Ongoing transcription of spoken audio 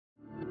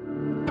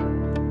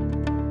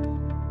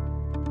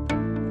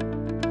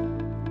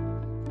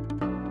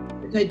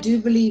I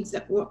do believe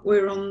that what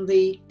we're on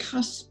the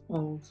cusp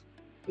of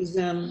is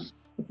a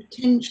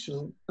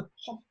potential, a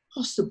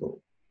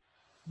possible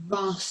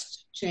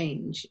vast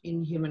change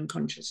in human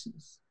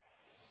consciousness.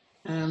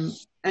 And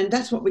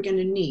that's what we're going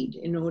to need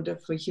in order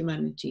for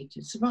humanity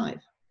to survive.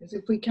 Because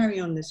if we carry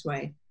on this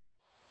way,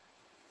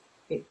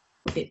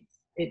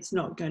 it's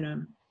not going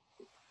to,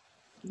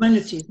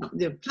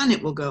 the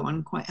planet will go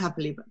on quite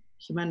happily, but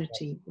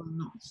humanity will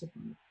not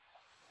survive.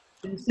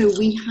 And so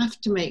we have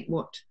to make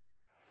what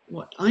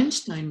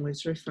Einstein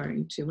was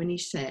referring to when he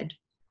said,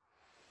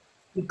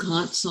 you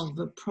can't solve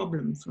a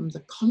problem from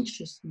the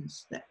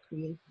consciousness that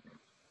created it.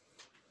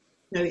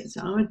 So it's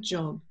our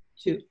job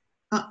to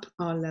up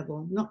our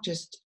level, not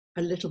just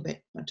a little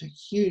bit, but a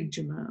huge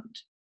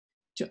amount,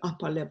 to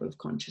up our level of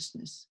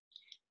consciousness.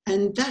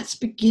 And that's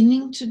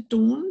beginning to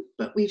dawn,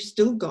 but we've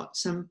still got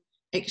some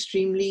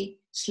extremely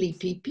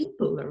sleepy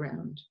people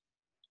around.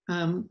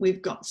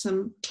 We've got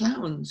some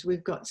clowns,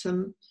 we've got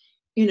some,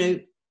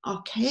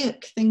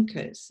 archaic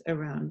thinkers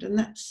around, and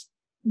that's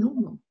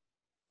normal.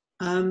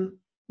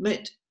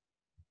 But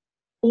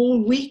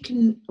all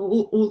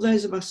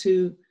those of us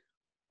who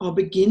are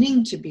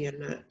beginning to be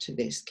alert to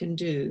this can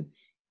do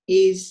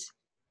is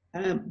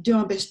do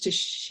our best to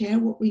share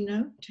what we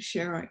know, to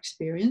share our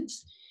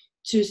experience,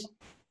 to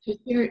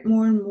share it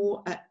more and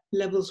more at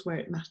levels where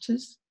it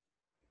matters.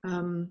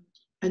 And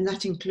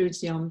that includes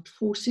the armed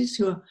forces,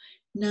 who are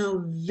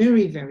now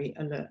very, very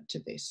alert to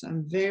this.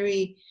 I'm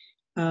very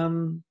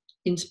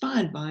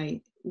inspired by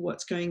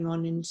what's going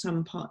on in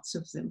some parts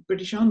of the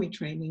British Army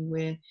training,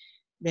 where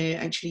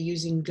they're actually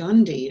using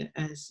Gandhi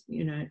as,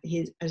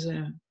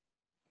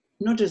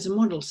 not as a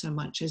model so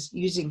much as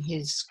using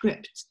his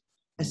scripts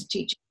as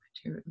teaching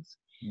materials.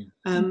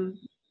 Yeah.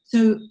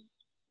 So,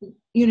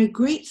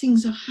 great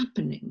things are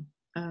happening.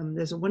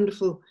 There's a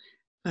wonderful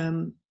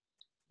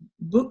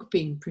book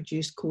being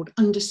produced called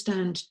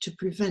Understand to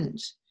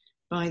Prevent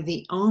by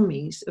the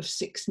armies of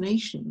 6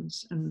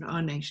 nations, and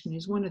our nation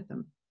is one of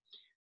them.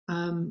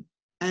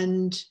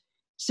 And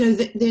so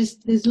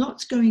there's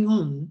lots going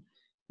on,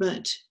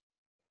 but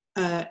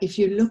if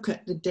you look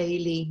at the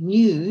daily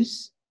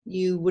news,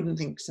 you wouldn't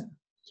think so,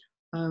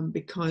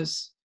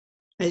 because,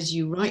 as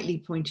you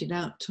rightly pointed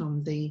out,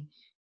 Tom, the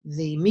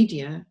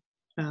media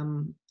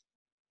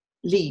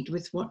lead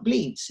with what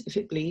bleeds. If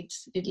it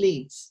bleeds, it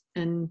leads,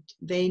 and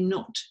they're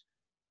not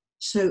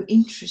so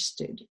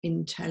interested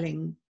in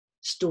telling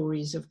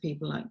stories of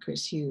people like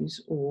Chris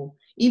Hughes, or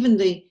even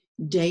the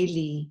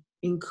daily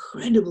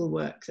incredible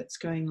work that's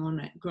going on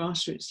at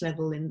grassroots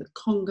level in the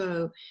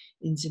Congo,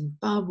 in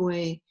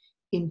Zimbabwe,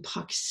 in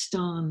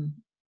Pakistan,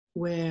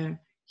 where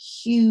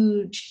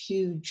huge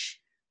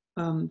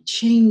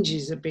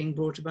changes are being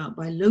brought about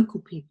by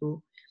local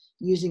people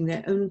using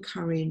their own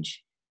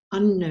courage,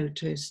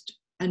 unnoticed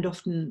and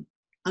often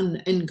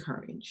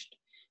unencouraged.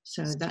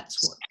 So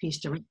that's what Peace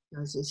Direct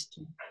does, is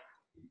to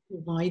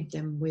provide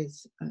them with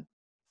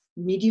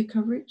media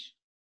coverage,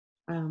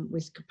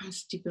 with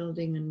capacity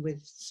building, and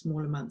with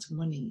small amounts of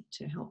money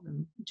to help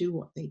them do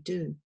what they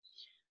do.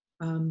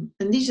 And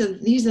these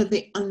are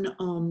the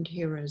unarmed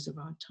heroes of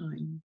our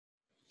time.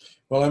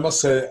 Well, I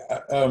must say,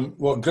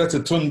 what Greta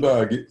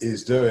Thunberg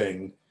is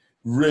doing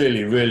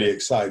really, really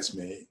excites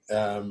me.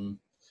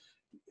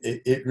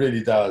 It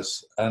really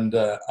does. And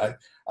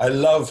I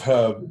love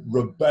her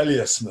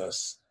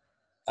rebelliousness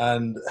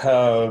and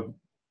her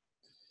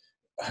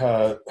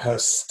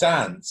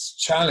stance,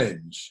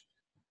 challenge.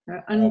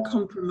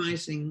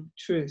 Uncompromising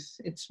truth.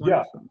 It's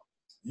wonderful.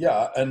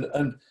 Yeah,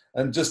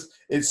 and just,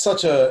 it's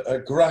such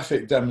a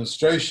graphic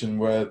demonstration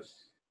where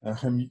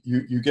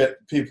you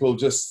get people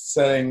just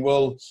saying,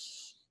 well,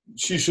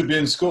 she should be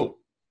in school.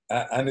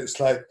 And it's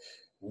like,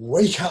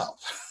 wake up.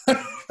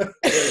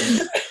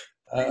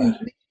 And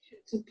we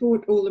should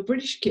support all the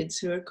British kids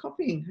who are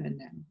copying her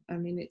now. I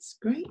mean, it's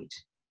great.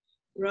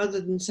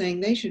 Rather than saying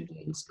they should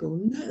be in school,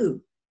 no,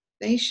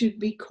 they should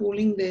be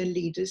calling their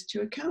leaders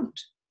to account.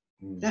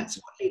 That's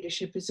what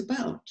leadership is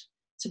about.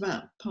 It's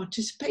about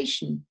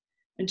participation.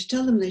 And to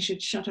tell them they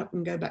should shut up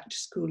and go back to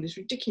school is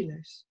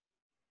ridiculous.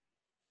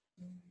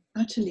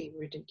 Utterly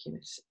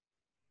ridiculous.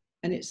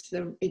 And it's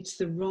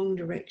the wrong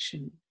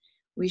direction.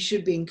 We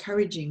should be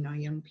encouraging our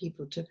young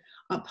people to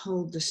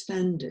uphold the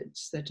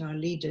standards that our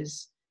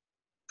leaders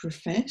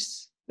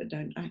profess but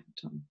don't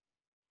act on.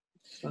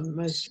 For the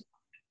most.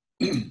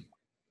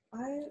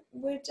 I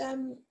would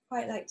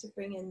quite like to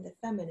bring in the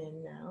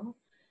feminine now,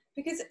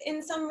 because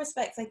in some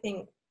respects I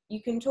think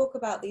you can talk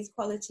about these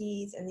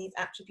qualities and these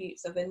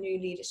attributes of a new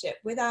leadership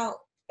without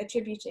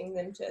attributing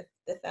them to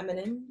the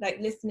feminine, like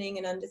listening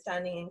and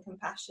understanding and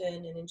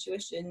compassion and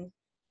intuition.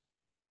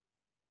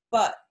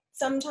 But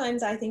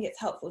sometimes I think it's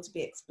helpful to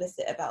be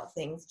explicit about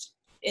things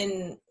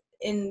in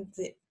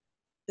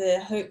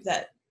the hope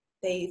that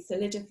they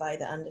solidify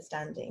the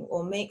understanding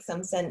or make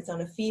some sense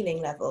on a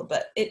feeling level.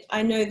 But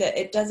I know that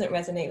it doesn't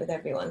resonate with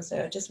everyone,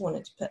 so I just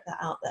wanted to put that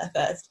out there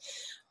first.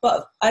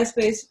 But I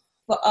suppose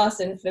for us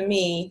and for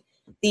me,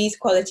 these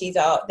qualities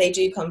they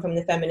do come from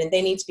the feminine.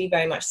 They need to be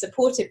very much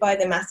supported by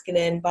the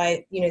masculine,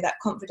 by, you know, that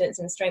confidence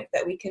and strength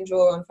that we can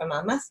draw on from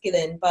our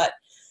masculine. But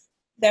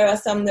there are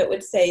some that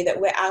would say that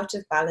we're out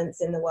of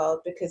balance in the world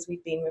because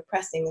we've been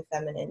repressing the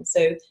feminine.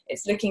 So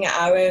it's looking at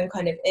our own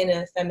kind of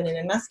inner feminine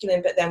and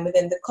masculine, but then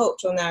within the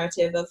cultural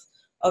narrative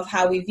of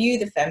how we view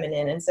the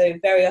feminine. And so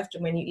very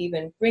often when you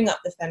even bring up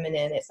the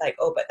feminine, it's like,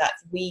 oh, but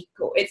that's weak,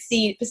 or it's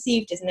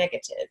perceived as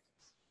negative.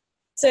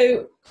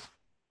 So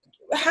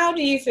how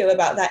do you feel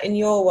about that in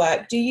your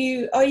work? Are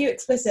you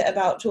explicit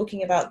about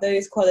talking about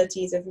those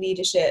qualities of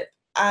leadership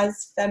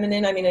as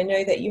feminine? I mean, I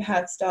know that you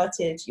have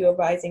started your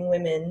Rising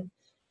Women,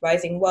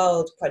 Rising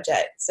World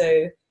project.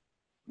 So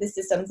this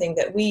is something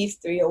that weaves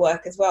through your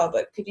work as well,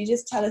 but could you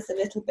just tell us a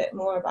little bit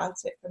more about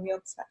it from your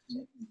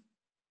perspective?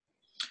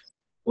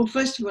 Well,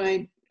 first of all,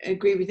 I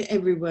agree with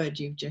every word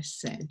you've just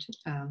said,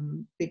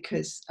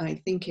 because I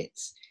think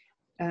it's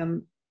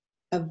a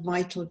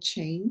vital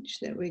change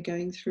that we're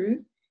going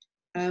through.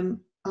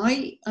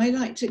 I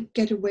like to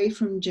get away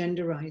from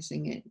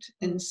genderizing it.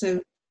 And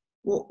so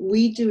what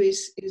we do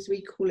is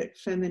we call it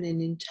feminine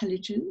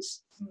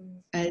intelligence,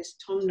 as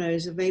Tom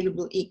knows,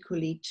 available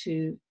equally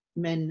to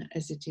men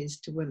as it is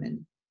to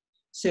women.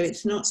 So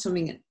it's not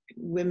something that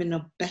women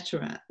are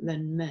better at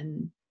than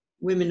men.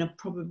 Women are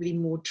probably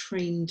more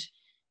trained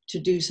to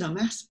do some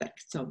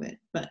aspects of it,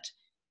 but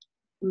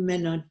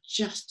men are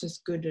just as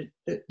good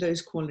at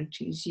those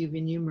qualities you've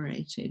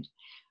enumerated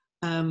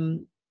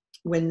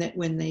when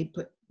they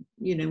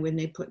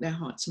put their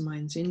hearts and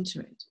minds into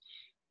it.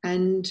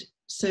 And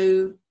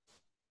so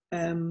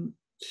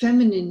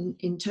feminine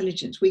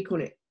intelligence, we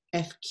call it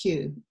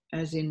FQ,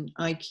 as in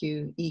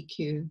IQ,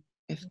 EQ,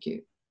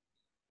 FQ.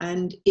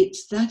 And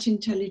it's that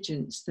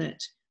intelligence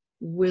that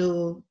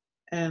will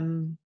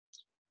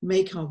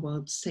make our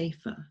world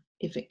safer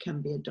if it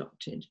can be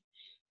adopted,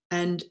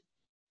 and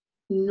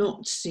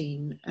not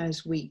seen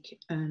as weak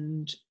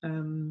and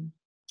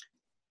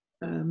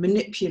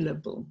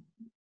manipulable.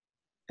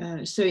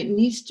 So it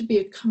needs to be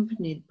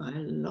accompanied by a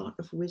lot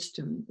of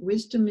wisdom.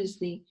 Wisdom is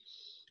the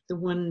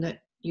one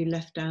that you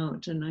left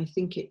out, and I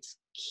think it's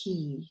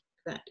key,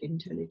 that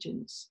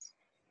intelligence.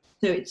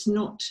 So it's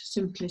not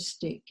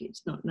simplistic,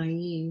 it's not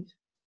naive,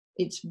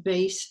 it's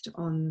based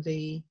on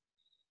the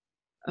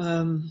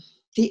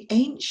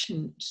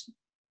ancient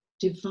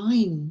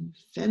divine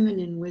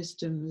feminine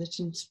wisdom that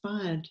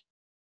inspired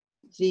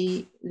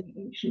the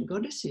ancient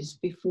goddesses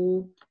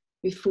before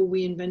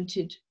we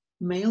invented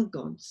male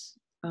gods.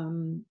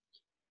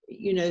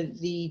 You know,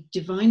 the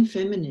divine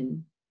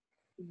feminine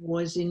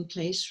was in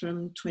place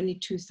from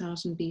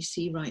 22,000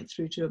 BC right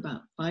through to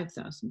about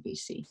 5,000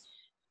 BC.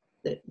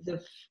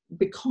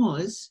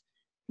 Because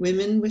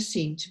women were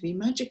seen to be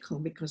magical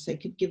because they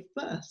could give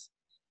birth,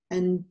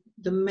 and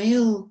the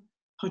male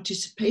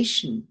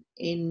participation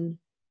in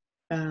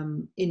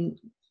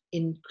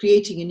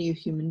creating a new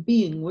human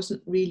being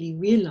wasn't really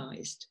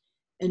realized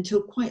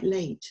until quite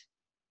late.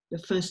 The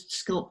first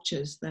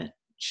sculptures that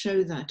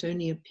show that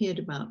only appeared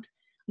about,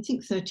 I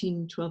think,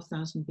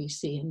 12,000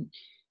 BC. And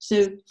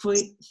so for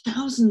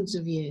thousands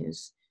of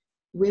years,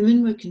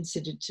 women were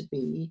considered to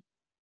be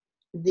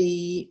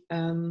the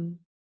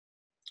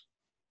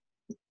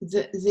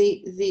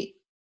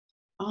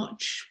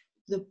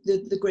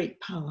great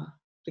power,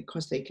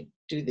 because they could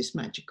do this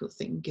magical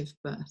thing, give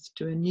birth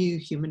to a new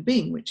human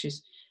being, which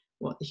is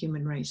what the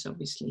human race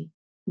obviously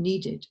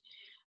needed.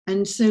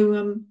 And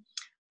so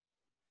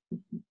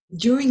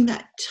during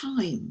that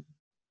time,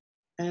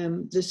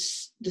 the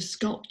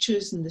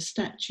sculptures and the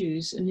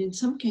statues, and in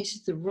some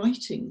cases the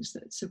writings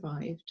that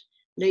survived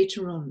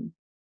later on,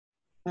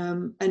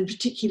 and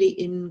particularly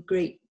in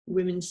great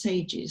women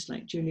sages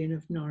like Julian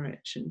of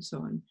Norwich and so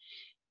on,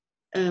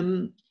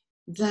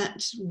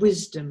 that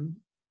wisdom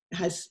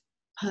has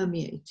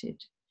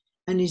permeated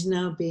and is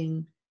now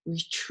being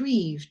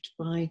retrieved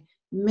by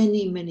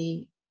many,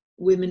 many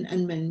women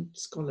and men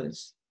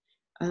scholars.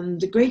 And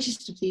the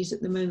greatest of these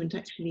at the moment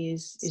actually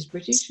is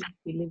British.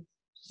 She's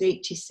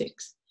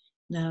 86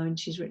 now, and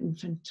she's written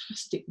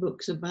fantastic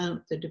books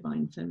about the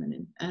divine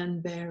feminine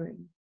and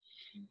bearing,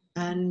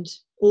 and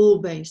all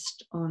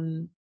based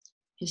on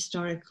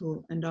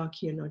historical and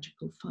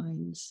archaeological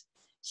finds.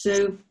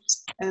 So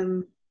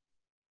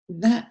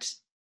that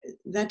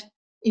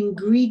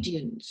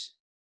ingredient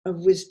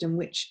of wisdom,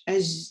 which,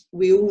 as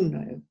we all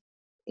know,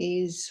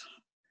 is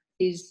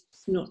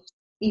not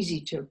easy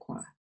to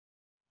acquire,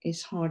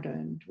 is hard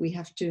earned. We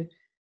have to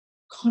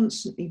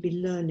constantly be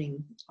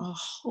learning. Our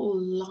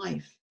whole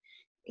life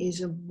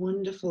is a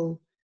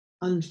wonderful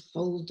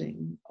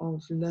unfolding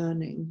of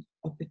learning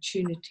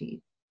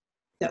opportunities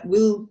that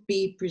will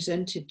be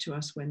presented to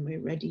us when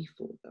we're ready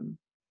for them,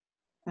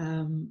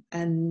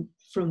 and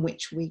from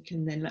which we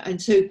can then learn.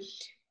 And so,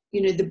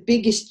 you know, the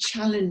biggest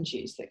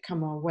challenges that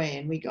come our way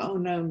and we go, oh,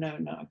 no,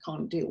 I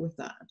can't deal with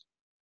that.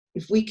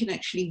 If we can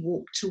actually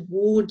walk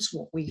towards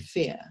what we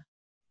fear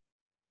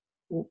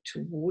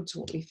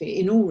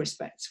in all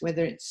respects,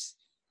 whether it's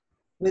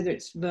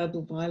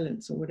verbal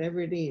violence or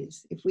whatever it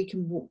is, if we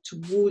can walk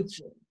towards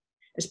it,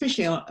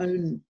 especially our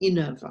own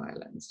inner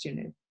violence, you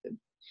know, the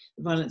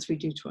the violence we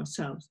do to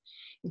ourselves,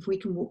 if we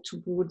can walk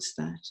towards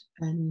that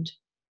and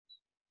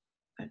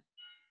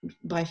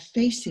by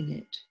facing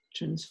it,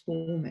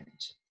 transform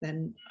it,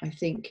 then I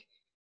think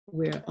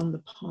we're on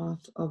the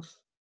path of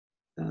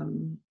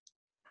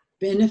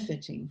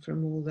benefiting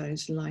from all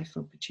those life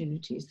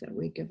opportunities that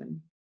we're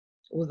given.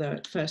 Although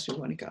at first we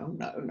want to go, oh,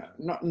 no,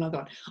 not another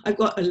one. I've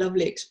got a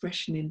lovely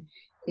expression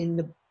in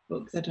the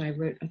book that I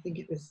wrote, I think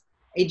it was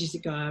ages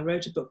ago. I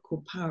wrote a book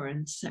called Power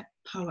and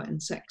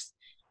Sex.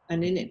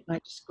 And in it I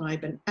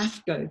describe an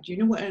AFGO. Do you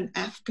know what an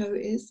AFGO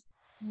is?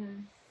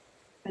 Mm.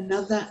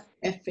 Another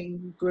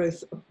effing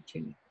growth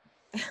opportunity.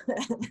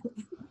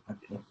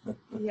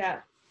 Yeah.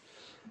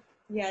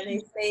 Yeah,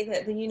 they say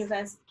that the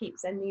universe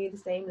keeps sending you the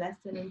same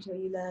lesson until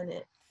you learn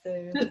it.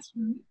 So that's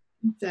right.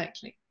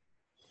 Exactly.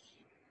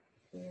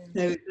 Yeah.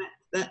 So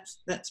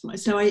that's my.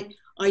 So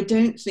I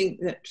don't think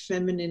that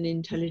feminine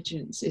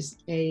intelligence is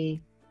a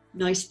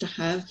nice to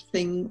have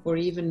thing, or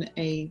even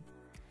a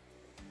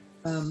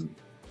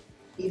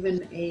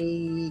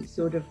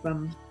sort of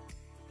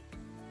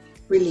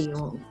frilly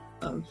or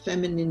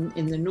feminine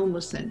in the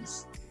normal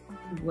sense.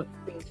 What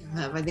thing to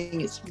have? I think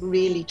it's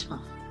really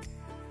tough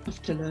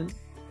to learn,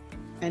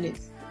 and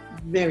it's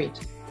very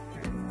tough.